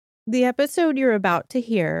The episode you're about to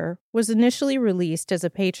hear was initially released as a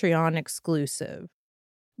Patreon exclusive.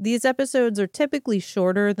 These episodes are typically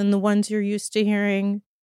shorter than the ones you're used to hearing,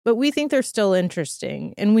 but we think they're still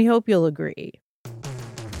interesting, and we hope you'll agree.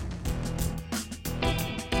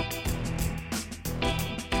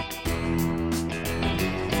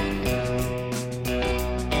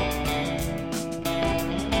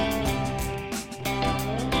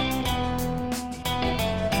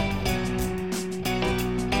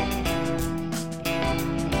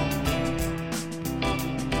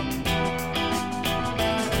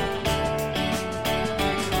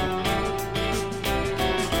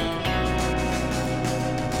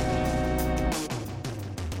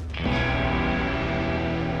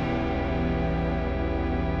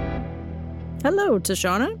 Hello,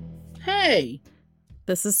 Tashana. Hey.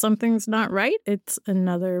 This is Something's Not Right. It's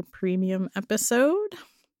another premium episode.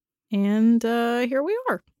 And here we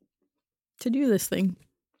are to do this thing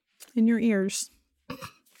in your ears.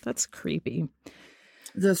 That's creepy.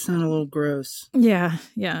 It does sound a little gross. Yeah.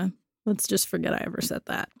 Let's just forget I ever said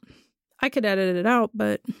that. I could edit it out,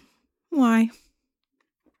 but why?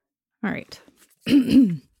 All right.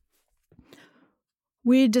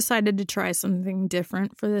 We decided to try something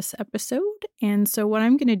different for this episode. And so what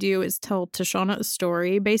I'm going to do is tell Tashana a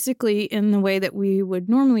story, basically in the way that we would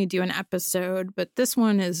normally do an episode. But this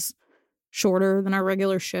one is shorter than our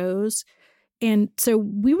regular shows. And so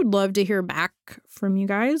we would love to hear back from you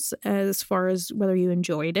guys as far as whether you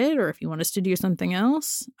enjoyed it or if you want us to do something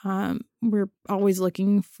else. We're always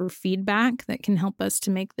looking for feedback that can help us to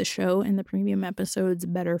make the show and the premium episodes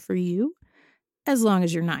better for you, as long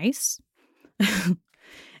as you're nice.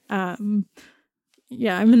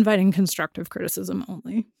 Yeah, I'm inviting constructive criticism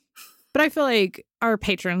only. But I feel like our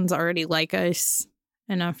patrons already like us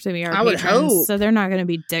enough to be our patrons. I would hope. So they're not going to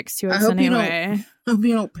be dicks to us anyway. I hope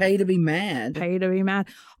you don't pay to be mad.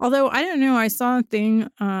 Although, I don't know, I saw a thing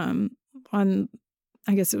on,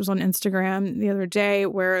 I guess it was on Instagram the other day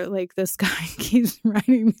where like this guy keeps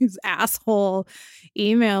writing these asshole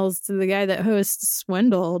emails to the guy that hosts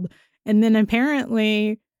Swindled. And then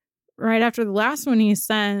apparently right after the last one he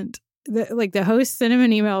sent, the host sent him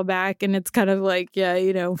an email back and it's kind of like, yeah,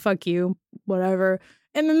 you know, fuck you, whatever.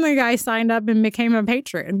 And then the guy signed up and became a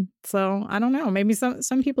patron. So I don't know. Maybe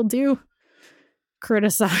some people do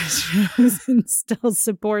criticize shows and still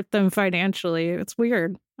support them financially. It's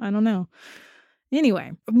weird. I don't know.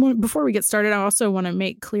 Anyway, before we get started, I also want to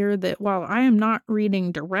make clear that while I am not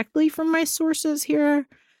reading directly from my sources here,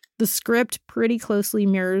 the script pretty closely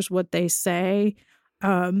mirrors what they say.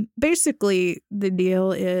 Basically, the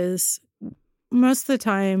deal is most of the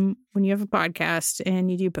time when you have a podcast and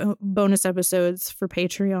you do bonus episodes for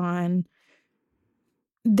Patreon,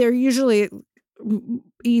 they're usually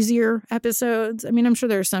easier episodes. I mean, I'm sure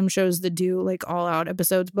there are some shows that do like all out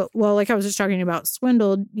episodes, but like I was just talking about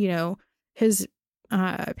Swindled, you know, his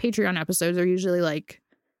Patreon episodes are usually like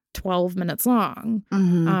 12 minutes long.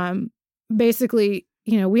 Mm-hmm. Basically,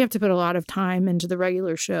 you know, we have to put a lot of time into the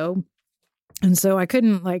regular show. And so I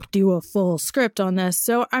couldn't like do a full script on this.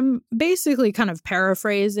 So I'm basically kind of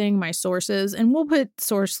paraphrasing my sources, and we'll put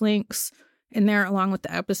source links in there along with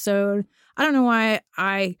the episode. I don't know why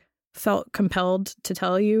I felt compelled to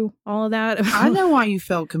tell you all of that. I know why you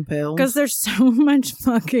felt compelled. Because there's so much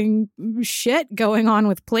fucking shit going on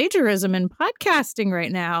with plagiarism and podcasting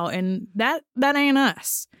right now. And that ain't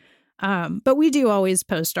us. But we do always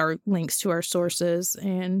post our links to our sources.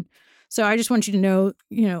 And so I just want you to know,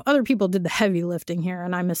 you know, other people did the heavy lifting here,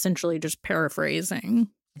 and I'm essentially just paraphrasing.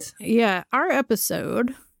 Yeah, our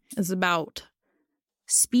episode is about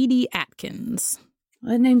Speedy Atkins.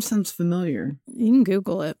 That name sounds familiar. You can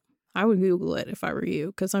Google it. I would Google it if I were you,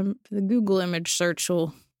 because the Google image search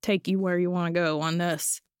will take you where you want to go on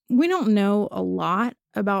this. We don't know a lot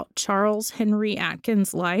about Charles Henry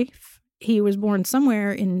Atkins' life. He was born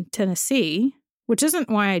somewhere in Tennessee, which isn't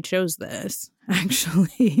why I chose this,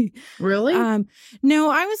 actually. Really? No,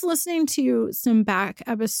 I was listening to some back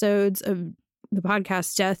episodes of the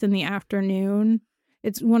podcast Death in the Afternoon.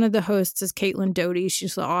 It's one of the hosts is Caitlin Doty.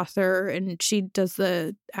 She's the author, and she does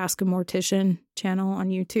the Ask a Mortician channel on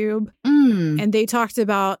YouTube. And they talked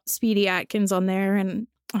about Speedy Atkins on there, and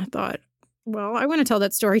I thought, well, I want to tell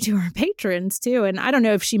that story to our patrons, too. And I don't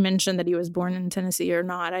know if she mentioned that he was born in Tennessee or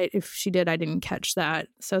not. If she did, I didn't catch that.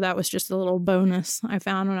 So that was just a little bonus I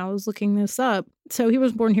found when I was looking this up. So he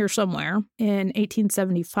was born here somewhere in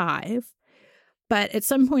 1875. But at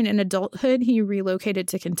some point in adulthood, he relocated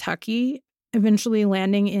to Kentucky, eventually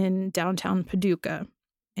landing in downtown Paducah.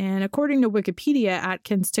 And according to Wikipedia,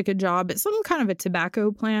 Atkins took a job at some kind of a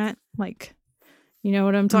tobacco plant. Like, you know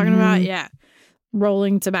what I'm talking about? Yeah.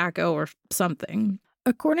 Rolling tobacco or something.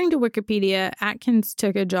 According to Wikipedia, Atkins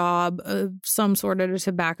took a job of some sort at a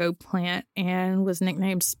tobacco plant and was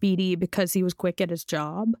nicknamed Speedy because he was quick at his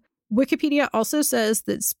job. Wikipedia also says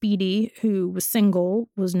that Speedy, who was single,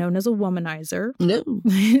 was known as a womanizer. No.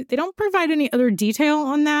 They don't provide any other detail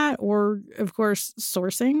on that or, of course,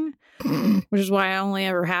 sourcing, which is why I only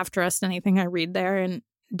ever half trust anything I read there and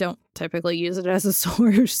don't typically use it as a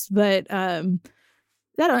source. But that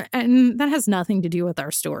has nothing to do with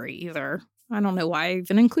our story either. I don't know why I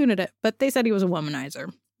even included it, but they said he was a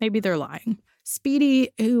womanizer. Maybe they're lying. Speedy,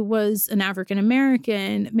 who was an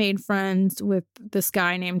African-American, made friends with this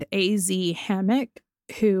guy named A.Z. Hammock,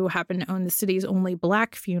 who happened to own the city's only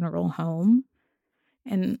Black funeral home,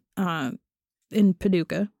 and in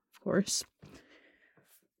Paducah, of course.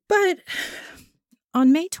 But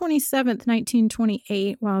on May 27th,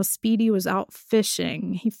 1928, while Speedy was out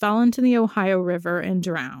fishing, he fell into the Ohio River and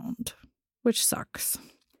drowned, which sucks.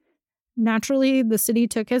 Naturally, the city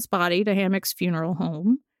took his body to Hammock's funeral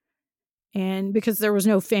home. And because there was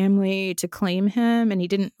no family to claim him and he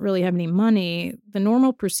didn't really have any money, the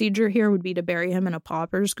normal procedure here would be to bury him in a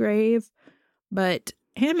pauper's grave. But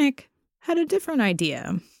Hammock had a different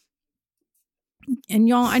idea. And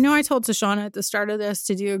y'all, I know I told Tashana at the start of this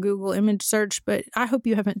to do a Google image search, but I hope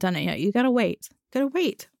you haven't done it yet. You gotta wait. Till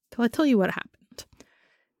I tell you what happened.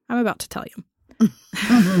 I'm about to tell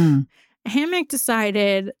you. Hammock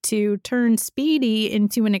decided to turn Speedy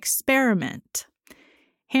into an experiment.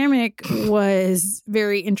 Hammock was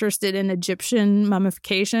very interested in Egyptian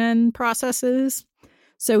mummification processes.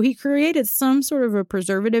 So he created some sort of a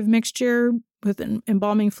preservative mixture with an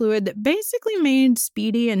embalming fluid that basically made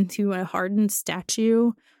Speedy into a hardened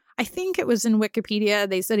statue. I think it was in Wikipedia.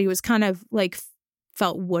 They said he was kind of like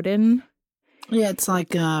felt wooden. Yeah, it's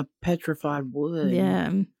like petrified wood.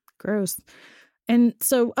 Yeah, gross. And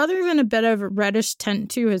so other than a bit of a reddish tint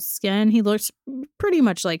to his skin, he looked pretty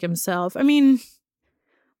much like himself. I mean,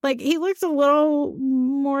 like, he looks a little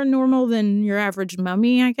more normal than your average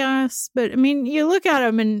mummy, I guess. But, I mean, you look at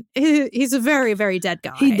him and he's a very, very dead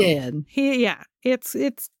guy. He did. Yeah,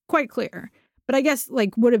 it's quite clear. But I guess,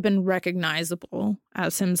 like, would have been recognizable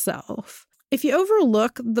as himself. If you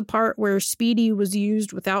overlook the part where Speedy was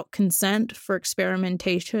used without consent for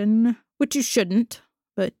experimentation, which you shouldn't,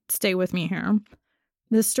 but stay with me here,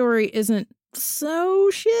 this story isn't so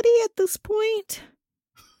shitty at this point.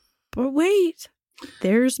 But wait.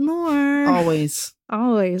 There's more. Always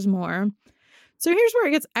more. So here's where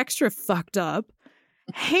it gets extra fucked up.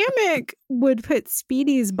 Hammock would put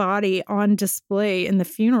Speedy's body on display in the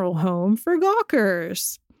funeral home for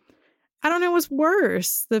gawkers. I don't know what's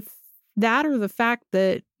worse, that or the fact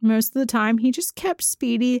that most of the time he just kept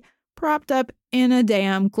Speedy propped up in a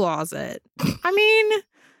damn closet. I mean,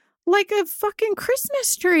 like a fucking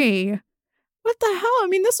Christmas tree. What the hell? I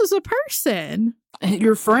mean, this was a person.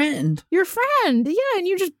 Your friend. Yeah, and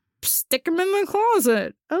you just stick him in the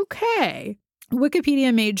closet. Okay.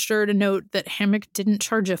 Wikipedia made sure to note that Hammock didn't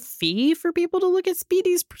charge a fee for people to look at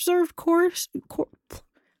Speedy's preserved corpse,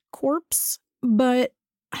 but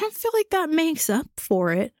I don't feel like that makes up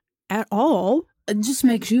for it at all. It just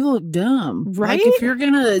makes you look dumb. Right? Like, if you're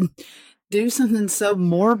going to do something so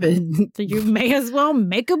morbid, you may as well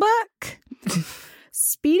make a buck.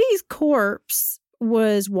 Speedy's corpse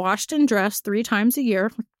was washed and dressed 3 times a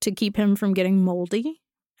year to keep him from getting moldy.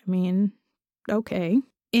 I mean, okay.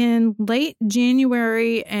 In late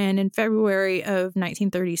January and in February of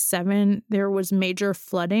 1937, there was major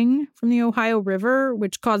flooding from the Ohio River,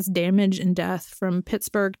 which caused damage and death from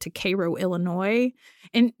Pittsburgh to Cairo, Illinois.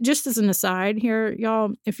 And just as an aside here,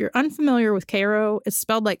 y'all, if you're unfamiliar with Cairo, it's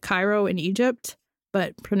spelled like Cairo in Egypt,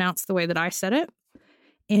 but pronounced the way that I said it.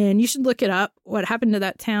 And you should look it up. What happened to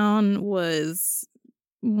that town was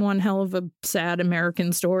one hell of a sad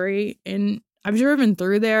American story. And I've driven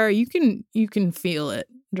through there. You can feel it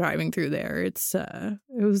driving through there. It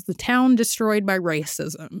was the town destroyed by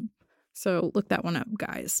racism. So look that one up,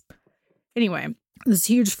 guys. Anyway, this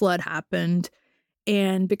huge flood happened.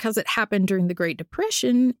 And because it happened during the Great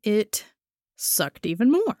Depression, it sucked even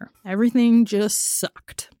more. Everything just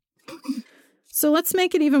sucked. So let's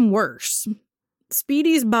make it even worse.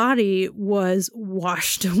 Speedy's body was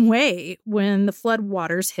washed away when the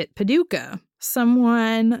floodwaters hit Paducah.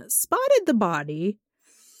 Someone spotted the body,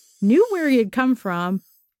 knew where he had come from,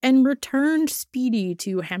 and returned Speedy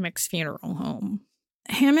to Hammock's funeral home.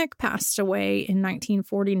 Hammock passed away in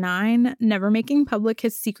 1949, never making public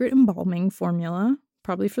his secret embalming formula,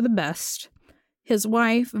 probably for the best. His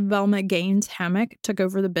wife, Velma Gaines Hammock, took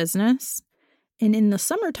over the business, and in the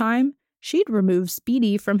summertime, she'd remove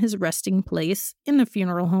Speedy from his resting place in the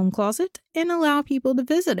funeral home closet and allow people to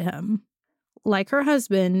visit him. Like her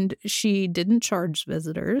husband, she didn't charge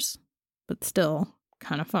visitors, but still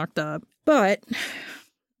kind of fucked up. But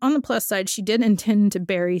on the plus side, she did intend to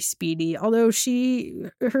bury Speedy, although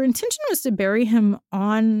her intention was to bury him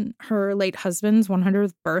on her late husband's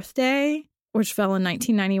 100th birthday, which fell in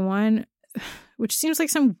 1991, which seems like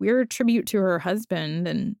some weird tribute to her husband.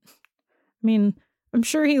 And I mean, I'm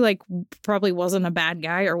sure he probably wasn't a bad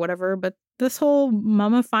guy or whatever, but this whole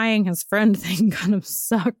mummifying his friend thing kind of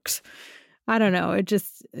sucked. I don't know.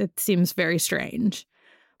 It seems very strange.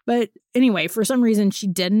 But anyway, for some reason, she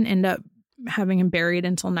didn't end up having him buried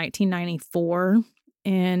until 1994.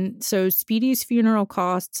 And so Speedy's funeral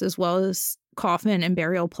costs, as well as coffin and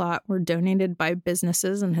burial plot, were donated by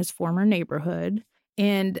businesses in his former neighborhood.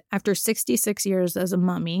 And after 66 years as a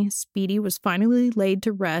mummy, Speedy was finally laid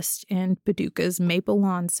to rest in Paducah's Maple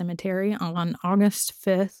Lawn Cemetery on August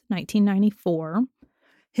 5th, 1994.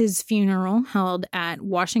 His funeral, held at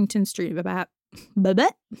Washington Street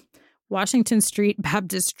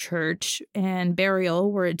Baptist Church, and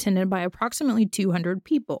burial were attended by approximately 200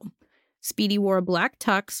 people. Speedy wore a black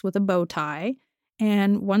tux with a bow tie,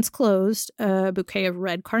 and once closed, a bouquet of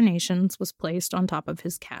red carnations was placed on top of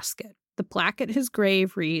his casket. The plaque at his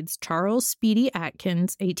grave reads, Charles Speedy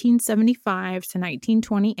Atkins, 1875 to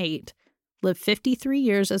 1928, lived 53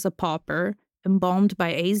 years as a pauper, embalmed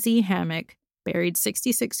by A.Z. Hammock, buried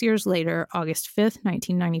 66 years later, August 5th,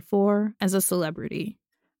 1994, as a celebrity.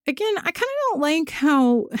 Again, I kind of don't like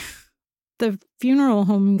how the funeral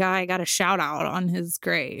home guy got a shout out on his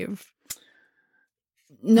grave.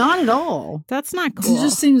 Not at all. That's not cool. It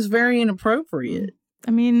just seems very inappropriate.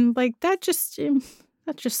 I mean, that just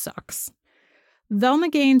sucks. Velma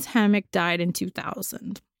Gaines Hammock died in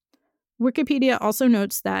 2000. Wikipedia also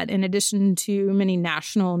notes that in addition to many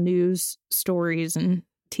national news stories and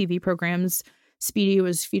TV programs, Speedy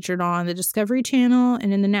was featured on the Discovery Channel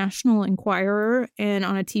and in the National Enquirer and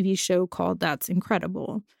on a TV show called That's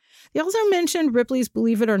Incredible. They also mentioned Ripley's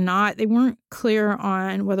Believe It or Not. They weren't clear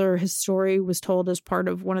on whether his story was told as part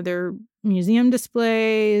of one of their museum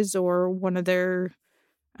displays or one of their,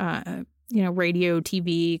 radio,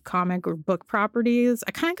 TV, comic, or book properties.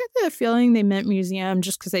 I kind of got the feeling they meant museum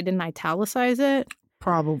just because they didn't italicize it.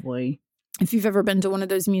 Probably. If you've ever been to one of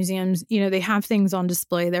those museums, they have things on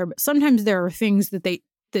display there, but sometimes there are things that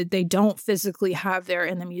they don't physically have there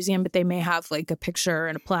in the museum, but they may have a picture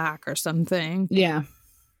and a plaque or something. Yeah.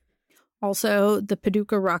 Also, the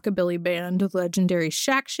Paducah Rockabilly Band, legendary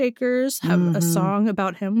Shack Shakers, have a song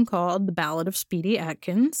about him called The Ballad of Speedy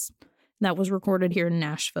Atkins. That was recorded here in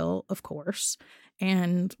Nashville, of course,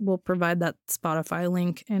 and we'll provide that Spotify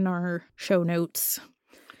link in our show notes.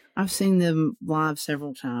 I've seen them live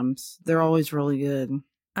several times. They're always really good.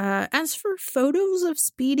 As for photos of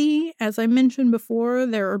Speedy, as I mentioned before,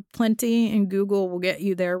 there are plenty, and Google will get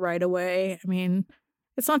you there right away. I mean,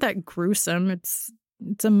 it's not that gruesome. It's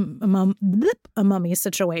a mummy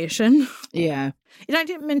situation. Yeah. And I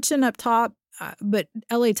didn't mention up top, but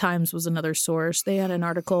LA Times was another source. They had an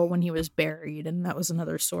article when he was buried, and that was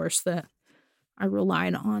another source that I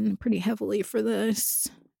relied on pretty heavily for this.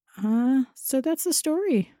 So that's the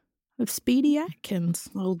story of Speedy Atkins.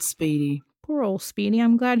 Old Speedy. Poor old Speedy.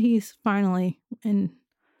 I'm glad he's finally in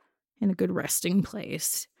a good resting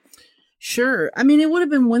place. Sure. I mean, it would have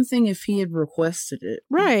been one thing if he had requested it.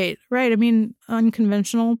 Right. I mean,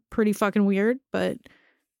 unconventional, pretty fucking weird, but,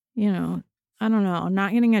 I don't know,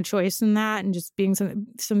 not getting a choice in that and just being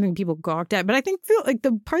something people gawked at. But I think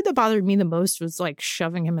the part that bothered me the most was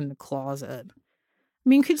shoving him in the closet. I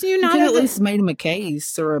mean, could you not have at least made him a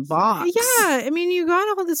case or a box? Yeah, I mean, you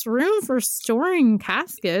got all this room for storing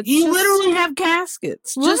caskets. You literally have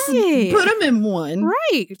caskets. Right. Just put them in one.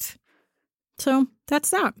 Right. So that's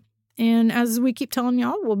that. And as we keep telling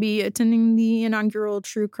y'all, we'll be attending the inaugural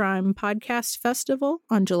True Crime Podcast Festival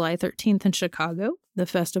on July 13th in Chicago. The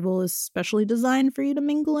festival is specially designed for you to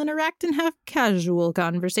mingle, interact, and have casual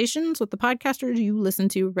conversations with the podcasters you listen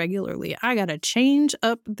to regularly. I gotta change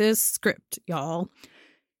up this script, y'all.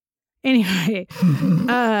 Anyway, you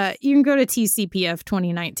can go to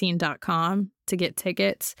tcpf2019.com to get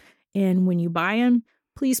tickets. And when you buy them,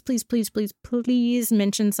 please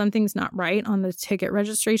mention something's not right on the ticket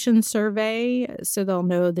registration survey so they'll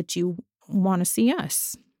know that you want to see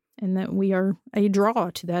us and that we are a draw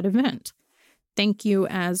to that event. Thank you,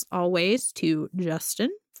 as always, to Justin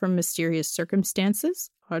from Mysterious Circumstances,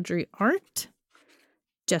 Audrey Arndt,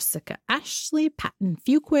 Jessica Ashley, Patton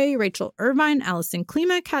Fuquay, Rachel Irvine, Allison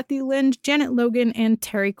Klima, Kathy Lind, Janet Logan, and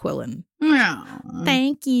Terry Quillen. Aww.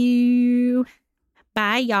 Thank you.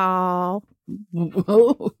 Bye, y'all.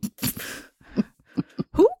 Whoa.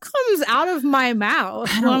 Who comes out of my mouth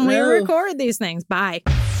when we record these things? Bye.